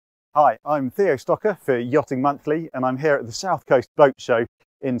Hi, I'm Theo Stocker for Yachting Monthly, and I'm here at the South Coast Boat Show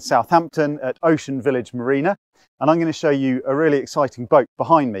in Southampton at Ocean Village Marina, and I'm going to show you a really exciting boat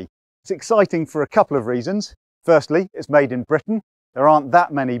behind me. It's exciting for a couple of reasons. Firstly, it's made in Britain. There aren't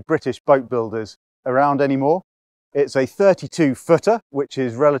that many British boat builders around anymore. It's a 32-footer, which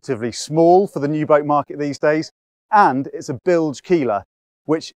is relatively small for the new boat market these days, and it's a bilge keeler,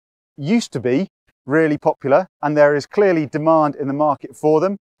 which used to be really popular, and there is clearly demand in the market for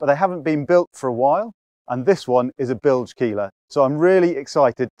them, but they haven't been built for a while, and this one is a bilge keeler. So I'm really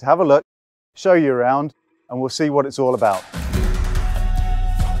excited to have a look, show you around, and we'll see what it's all about.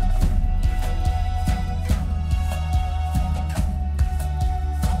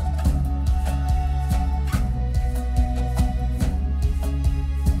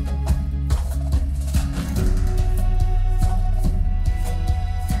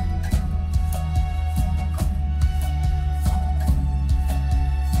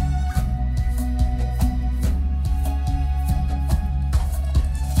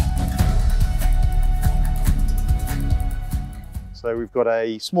 So we've got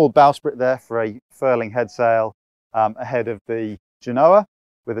a small bowsprit there for a furling head sail ahead of the Genoa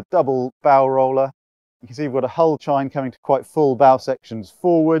with a double bow roller. You can see we've got a hull chine coming to quite full bow sections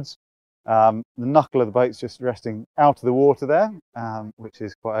forwards. The knuckle of the boat's just resting out of the water there, which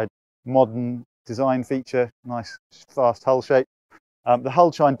is quite a modern design feature, nice fast hull shape. The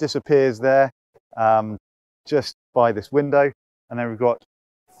hull chine disappears there just by this window, and then we've got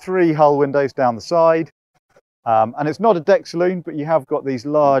 3 hull windows down the side. And it's not a deck saloon, but you have got these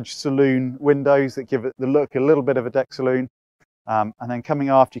large saloon windows that give it the look a little bit of a deck saloon. And then coming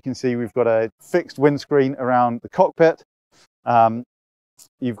aft, you can see we've got a fixed windscreen around the cockpit.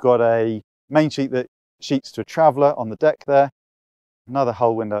 You've got a main sheet that sheets to a traveller on the deck there. Another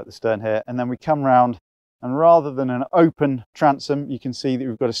hull window at the stern here. And then we come round, and rather than an open transom, you can see that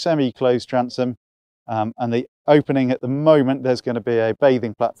we've got a semi-closed transom. And the opening at the moment, there's going to be a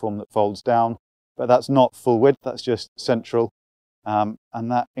bathing platform that folds down. But that's not full width, that's just central, and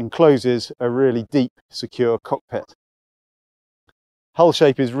that encloses a really deep, secure cockpit. Hull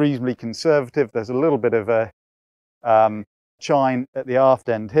shape is reasonably conservative. There's a little bit of a chine at the aft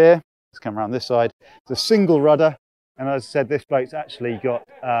end here. Let's come around this side. It's a single rudder, and as I said, this boat's actually got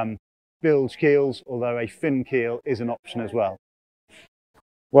bilge keels, although a fin keel is an option as well.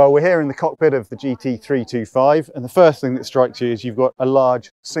 Well, we're here in the cockpit of the GT325, and the first thing that strikes you is you've got a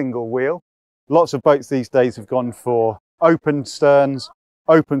large single wheel. Lots of boats these days have gone for open sterns,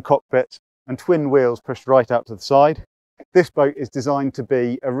 open cockpits, and twin wheels pushed right out to the side. This boat is designed to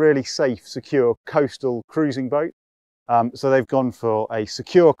be a really safe, secure coastal cruising boat. So they've gone for a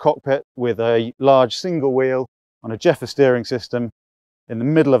secure cockpit with a large single wheel on a Jeffer steering system in the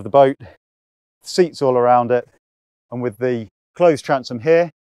middle of the boat, seats all around it, and with the closed transom here,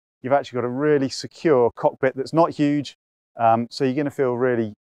 you've actually got a really secure cockpit that's not huge, so you're going to feel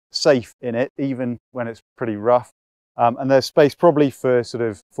really safe in it, even when it's pretty rough. And there's space probably for sort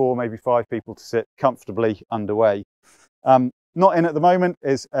of 4, maybe 5 people to sit comfortably underway. Not in at the moment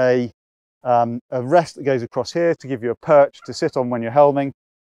is a rest that goes across here to give you a perch to sit on when you're helming.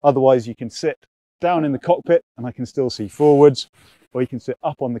 Otherwise, you can sit down in the cockpit and I can still see forwards, or you can sit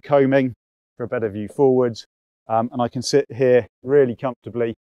up on the coaming for a better view forwards. And I can sit here really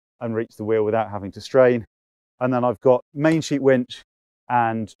comfortably and reach the wheel without having to strain. And then I've got main sheet winch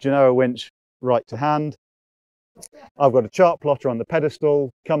and Genoa winch right to hand. I've got a chart plotter on the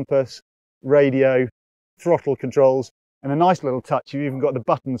pedestal, compass, radio, throttle controls, and a nice little touch. You've even got the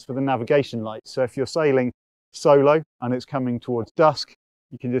buttons for the navigation lights. So if you're sailing solo and it's coming towards dusk,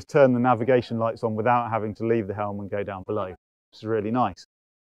 you can just turn the navigation lights on without having to leave the helm and go down below. It's really nice.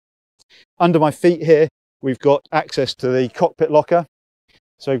 Under my feet here, we've got access to the cockpit locker.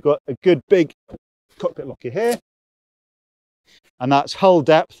 So we've got a good big cockpit locker here, and that's hull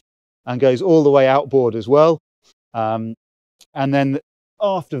depth and goes all the way outboard as well. And then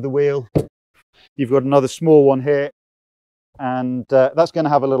aft of the wheel, you've got another small one here, and that's going to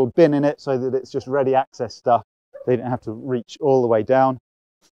have a little bin in it so that it's just ready access stuff. They don't have to reach all the way down.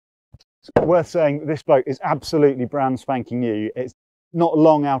 It's worth saying that this boat is absolutely brand spanking new. It's not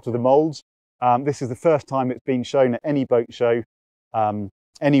long out of the molds. This is the first time it's been shown at any boat show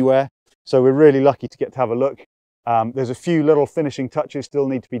anywhere, so we're really lucky to get to have a look. There's a few little finishing touches still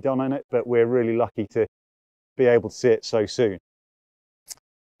need to be done on it, but we're really lucky to be able to see it so soon.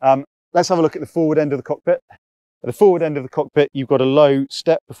 Let's have a look at the forward end of the cockpit. At the forward end of the cockpit, you've got a low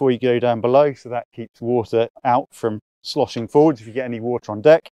step before you go down below, so that keeps water out from sloshing forwards if you get any water on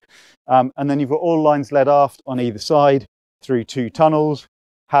deck. And then you've got all lines led aft on either side through 2 tunnels,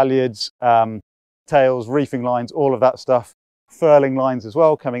 halyards, tails, reefing lines, all of that stuff furling lines as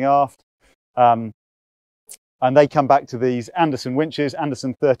well coming aft. And they come back to these Anderson winches,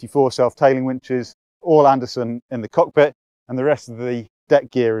 Anderson 34 self-tailing winches, all Anderson in the cockpit, and the rest of the deck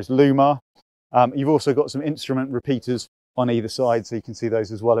gear is Lumar. You've also got some instrument repeaters on either side, so you can see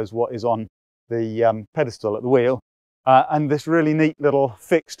those as well as what is on the pedestal at the wheel. And this really neat little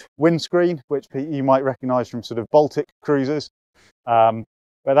fixed windscreen, which you might recognise from sort of Baltic cruisers.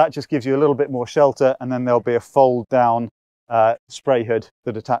 But that just gives you a little bit more shelter, and then there'll be a fold down spray hood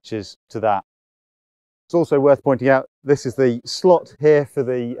that attaches to that. It's also worth pointing out, this is the slot here for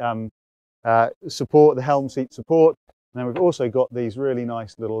the support, the helm seat support. And then we've also got these really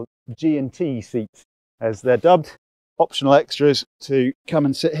nice little G&T seats, as they're dubbed, optional extras to come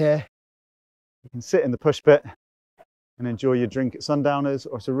and sit here. You can sit in the push bit and enjoy your drink at sundowners,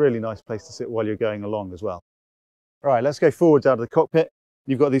 or it's a really nice place to sit while you're going along as well. Right, let's go forwards out of the cockpit.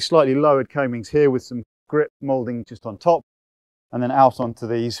 You've got these slightly lowered coamings here with some grip moulding just on top, and then out onto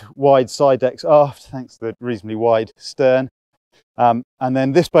these wide side decks aft, thanks to the reasonably wide stern. And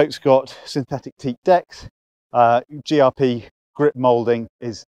then this boat's got synthetic teak decks. GRP grip moulding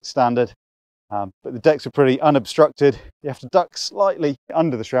is standard, but the decks are pretty unobstructed. You have to duck slightly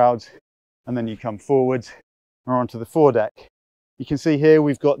under the shrouds, and then you come forwards or onto the foredeck. You can see here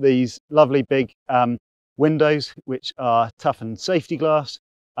we've got these lovely big windows which are toughened safety glass,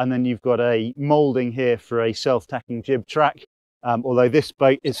 and then you've got a moulding here for a self-tacking jib track, although this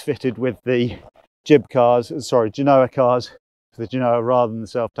boat is fitted with the Genoa cars for the Genoa rather than the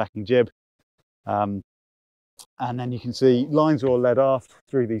self-tacking jib. And then you can see lines are all led aft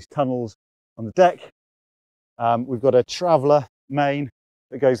through these tunnels on the deck. We've got a traveller main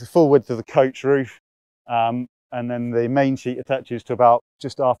that goes the full width of the coach roof, and then the main sheet attaches to about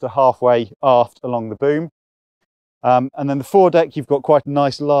just after halfway aft along the boom. And then the foredeck, you've got quite a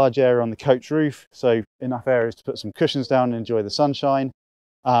nice large area on the coach roof, so enough areas to put some cushions down and enjoy the sunshine,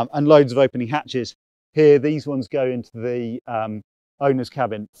 and loads of opening hatches. Here, these ones go into the owner's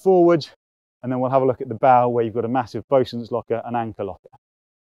cabin forward, and then we'll have a look at the bow where you've got a massive bosun's locker and anchor locker.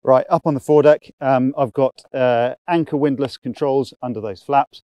 Right, up on the foredeck, I've got anchor windlass controls under those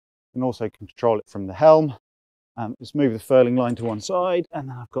flaps. You can also control it from the helm. Just move the furling line to one side, and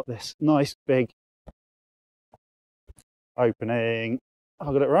then I've got this nice big opening. Have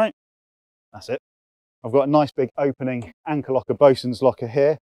I got it right? That's it. I've got a nice big opening anchor locker, bosun's locker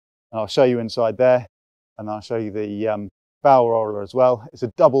here. And I'll show you inside there, and I'll show you the bow roller as well. It's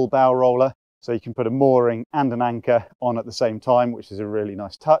a double bow roller, so you can put a mooring and an anchor on at the same time, which is a really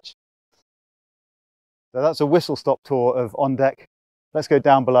nice touch. So that's a whistle-stop tour of on deck. Let's go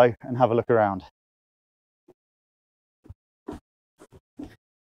down below and have a look around.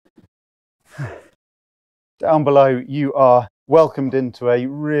 Down below, you are welcomed into a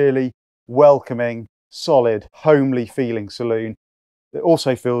really welcoming, solid, homely feeling saloon that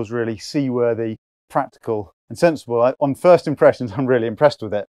also feels really seaworthy, practical and sensible. On first impressions, I'm really impressed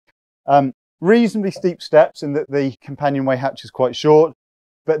with it. Reasonably steep steps in that the companionway hatch is quite short,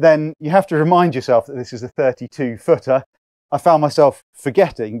 but then you have to remind yourself that this is a 32-footer. I found myself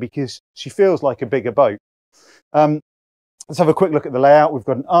forgetting because she feels like a bigger boat. Let's have a quick look at the layout. We've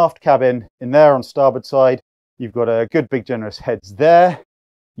got an aft cabin in there on starboard side. You've got a good big generous heads there.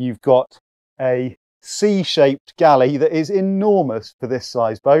 You've got a C-shaped galley that is enormous for this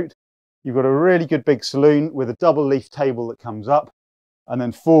size boat. You've got a really good big saloon with a double leaf table that comes up. And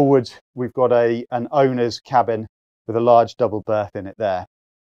then forward, we've got an owner's cabin with a large double berth in it there.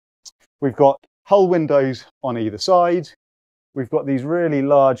 We've got hull windows on either side. We've got these really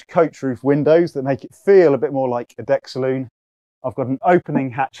large coach roof windows that make it feel a bit more like a deck saloon. I've got an opening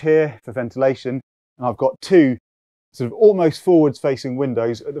hatch here for ventilation, and I've got two sort of almost forwards facing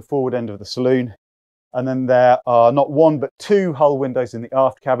windows at the forward end of the saloon. And then there are not one but two hull windows in the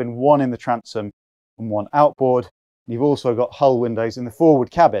aft cabin, one in the transom and one outboard. You've also got hull windows in the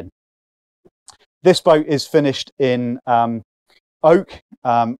forward cabin. This boat is finished in oak,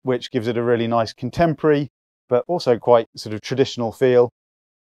 which gives it a really nice contemporary, but also quite sort of traditional feel.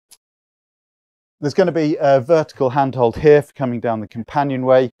 There's going to be a vertical handhold here for coming down the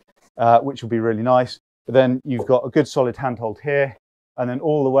companionway, which will be really nice. But then you've got a good solid handhold here, and then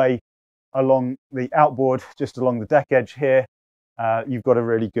all the way along the outboard, just along the deck edge here, you've got a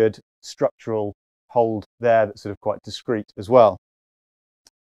really good structural hold there that's sort of quite discreet as well.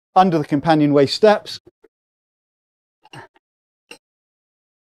 Under the companionway steps,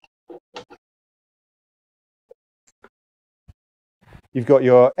 you've got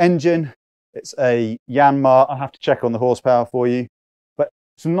your engine. It's a Yanmar. I'll have to check on the horsepower for you, but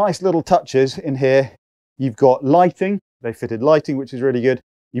some nice little touches in here. You've got lighting. They fitted lighting, which is really good.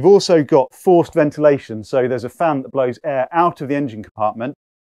 You've also got forced ventilation, so there's a fan that blows air out of the engine compartment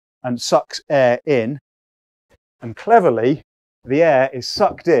and sucks air in, and cleverly the air is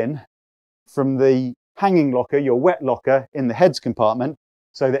sucked in from the hanging locker, your wet locker in the heads compartment,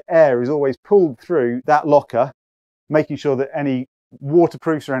 so the air is always pulled through that locker, making sure that any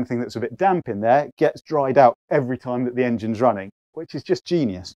waterproofs or anything that's a bit damp in there gets dried out every time that the engine's running, which is just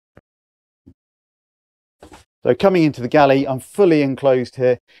genius. So coming into the galley, I'm fully enclosed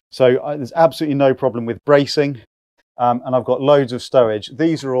here, so there's absolutely no problem with bracing, and I've got loads of stowage.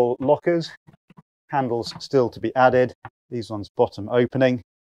 These are all lockers, handles still to be added. These ones bottom opening.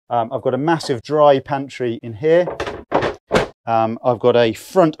 I've got a massive dry pantry in here. I've got a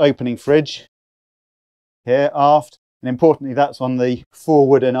front opening fridge here aft, and importantly that's on the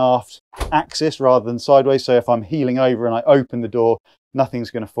forward and aft axis rather than sideways, so if I'm heeling over and I open the door, nothing's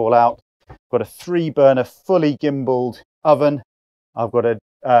going to fall out. I've got a 3-burner fully gimbaled oven. I've got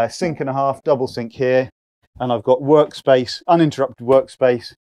a sink and a half double sink here, and I've got workspace, uninterrupted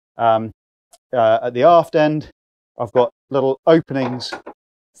workspace at the aft end. I've got little openings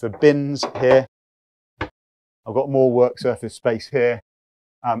for bins here. I've got more work surface space here,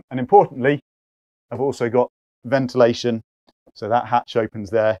 and importantly I've also got ventilation, so that hatch opens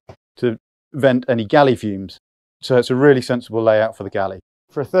there to vent any galley fumes. So it's a really sensible layout for the galley.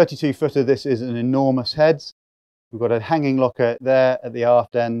 For a 32 footer this is an enormous heads. We've got a hanging locker there at the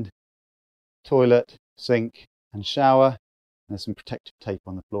aft end, toilet, sink and shower, and there's some protective tape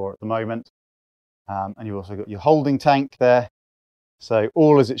on the floor at the moment, and you've also got your holding tank there, so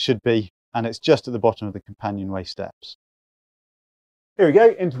all as it should be, and it's just at the bottom of the companionway steps. Here we go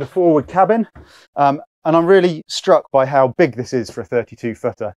into the forward cabin, and I'm really struck by how big this is for a 32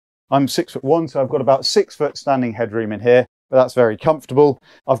 footer. I'm 6'1", so I've got about 6 foot standing headroom in here, but that's very comfortable.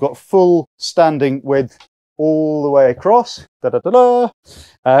 I've got full standing width all the way across,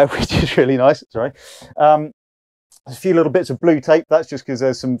 which is really nice. Sorry. A few little bits of blue tape, that's just because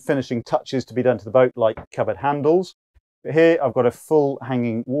there's some finishing touches to be done to the boat, like cupboard handles. But here I've got a full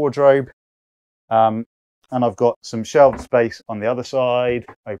hanging wardrobe, and I've got some shelved space on the other side.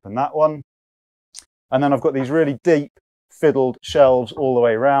 Open that one. And then I've got these really deep fiddled shelves all the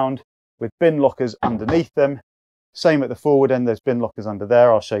way around with bin lockers underneath them. Same at the forward end, there's bin lockers under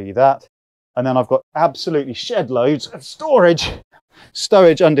there, I'll show you that. And then I've got absolutely shed loads of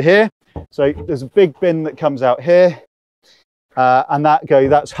stowage under here. So there's a big bin that comes out here, and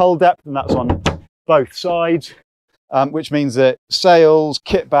that's hull depth, and that's on both sides, which means that sails,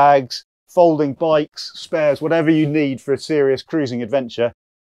 kit bags, folding bikes, spares, whatever you need for a serious cruising adventure,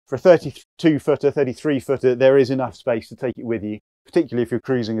 for a 32 footer, 33 footer, there is enough space to take it with you, particularly if you're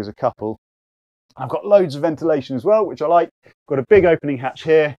cruising as a couple. I've got loads of ventilation as well, which I like. Got a big opening hatch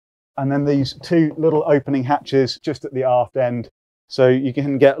here, and then these 2 little opening hatches just at the aft end, so you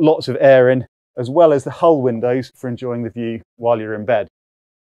can get lots of air in, as well as the hull windows for enjoying the view while you're in bed.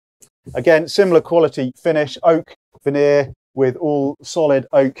 Again, similar quality finish, oak veneer with all solid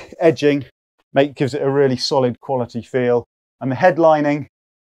oak edging, gives it a really solid quality feel. And the headlining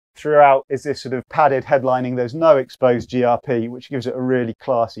throughout is this sort of padded headlining. There's no exposed GRP, which gives it a really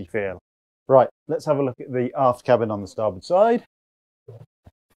classy feel. Right, let's have a look at the aft cabin on the starboard side.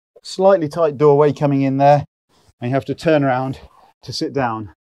 Slightly tight doorway coming in there, and you have to turn around to sit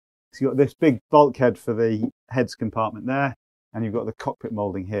down. So you've got this big bulkhead for the heads compartment there, and you've got the cockpit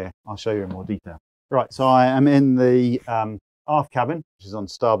moulding here. I'll show you in more detail. Right, so I am in the aft cabin, which is on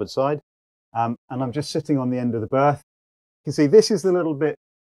starboard side, and I'm just sitting on the end of the berth. You can see this is the little bit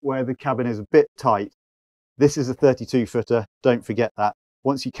where the cabin is a bit tight. This is a 32 footer, don't forget that.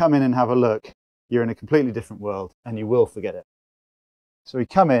 Once you come in and have a look, you're in a completely different world, and you will forget it. So we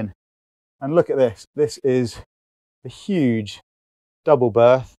come in and look at this. This is a huge double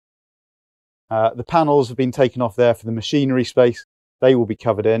berth. The panels have been taken off there for the machinery space. They will be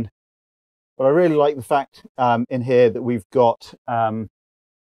covered in. But I really like the fact in here that we've got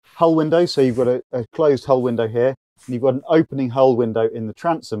hull windows. So you've got a closed hull window here, and you've got an opening hull window in the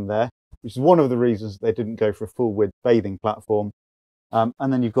transom there, which is one of the reasons they didn't go for a full width bathing platform. And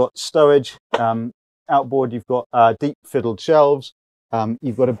then you've got stowage. Outboard, you've got deep fiddled shelves.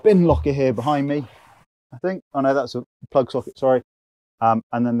 You've got a bin locker here behind me, I think. Oh no, that's a plug socket, sorry. And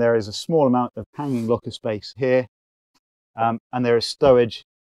then there is a small amount of hanging locker space here. And there is stowage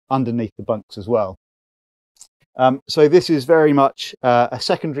underneath the bunks as well. So this is very much a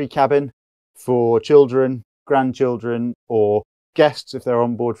secondary cabin for children, grandchildren, or guests if they're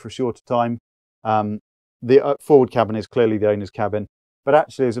on board for a shorter time. The forward cabin is clearly the owner's cabin, but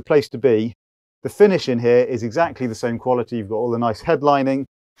actually as a place to be, the finish in here is exactly the same quality. You've got all the nice headlining,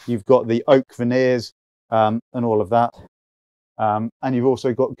 you've got the oak veneers and all of that. and you've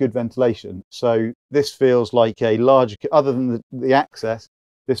also got good ventilation. So this feels like a larger, other than the access,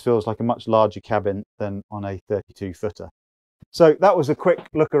 this feels like a much larger cabin than on a 32 footer. So that was a quick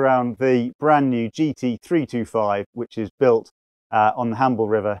look around the brand new GT325, which is built on the Hamble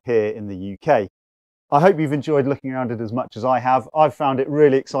River here in the UK. I hope you've enjoyed looking around it as much as I have. I've found it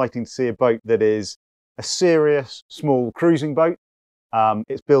really exciting to see a boat that is a serious small cruising boat.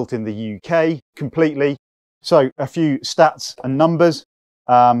 It's built in the UK completely. So a few stats and numbers.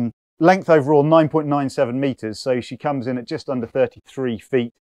 Length overall 9.97 meters. So she comes in at just under 33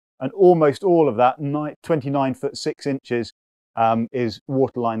 feet, and almost all of that, 29 foot 6 inches, is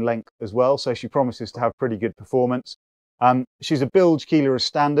waterline length as well. So she promises to have pretty good performance. She's a bilge keeler as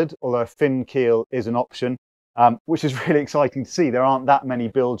standard, although a fin keel is an option, which is really exciting to see. There aren't that many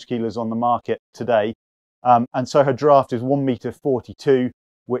bilge keelers on the market today. And so her draft is 1.42 meters,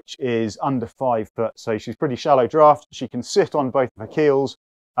 which is under 5 foot. So she's pretty shallow draft. She can sit on both of her keels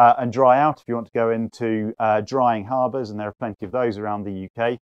and dry out if you want to go into drying harbours, and there are plenty of those around the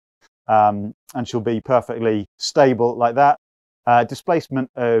UK. And she'll be perfectly stable like that. Displacement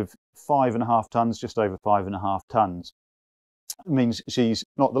of 5.5 tons, just over 5.5 tons. It means she's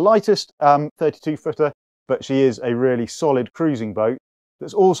not the lightest 32 footer, but she is a really solid cruising boat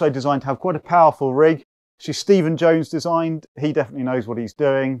that's also designed to have quite a powerful rig. She's Stephen Jones designed. He definitely knows what he's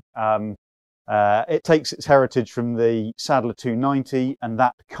doing. It takes its heritage from the Sadler 290 and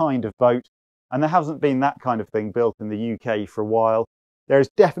that kind of boat. And there hasn't been that kind of thing built in the UK for a while. There is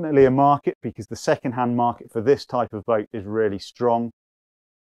definitely a market, because the second-hand market for this type of boat is really strong.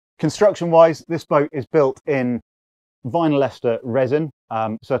 Construction-wise, this boat is built in vinyl ester resin.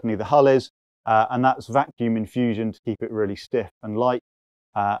 Certainly the hull is, and that's vacuum infusion to keep it really stiff and light.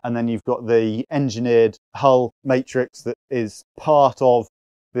 And then you've got the engineered hull matrix that is part of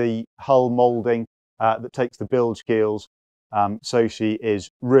the hull moulding that takes the bilge keels. So she is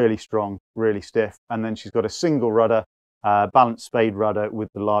really strong, really stiff. And then she's got a single rudder, balanced spade rudder with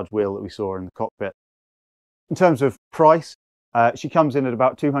the large wheel that we saw in the cockpit. In terms of price, she comes in at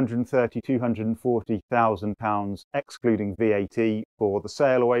about £230,000–240,000, excluding VAT, for the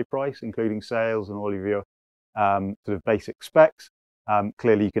sail away price, including sales and all of your sort of basic specs.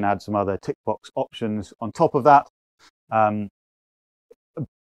 Clearly you can add some other tick box options on top of that. But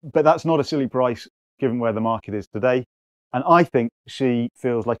that's not a silly price given where the market is today. And I think she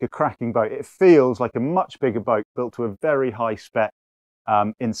feels like a cracking boat. It feels like a much bigger boat built to a very high spec.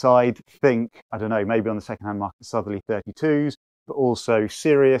 Inside, think, I don't know, maybe on the second-hand market, Southerly 32s, but also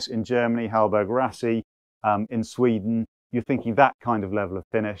Sirius in Germany, Hallberg Rassy in Sweden. You're thinking that kind of level of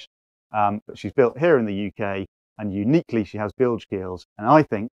finish. But she's built here in the UK, and uniquely she has bilge keels. And I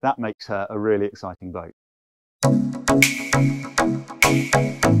think that makes her a really exciting boat.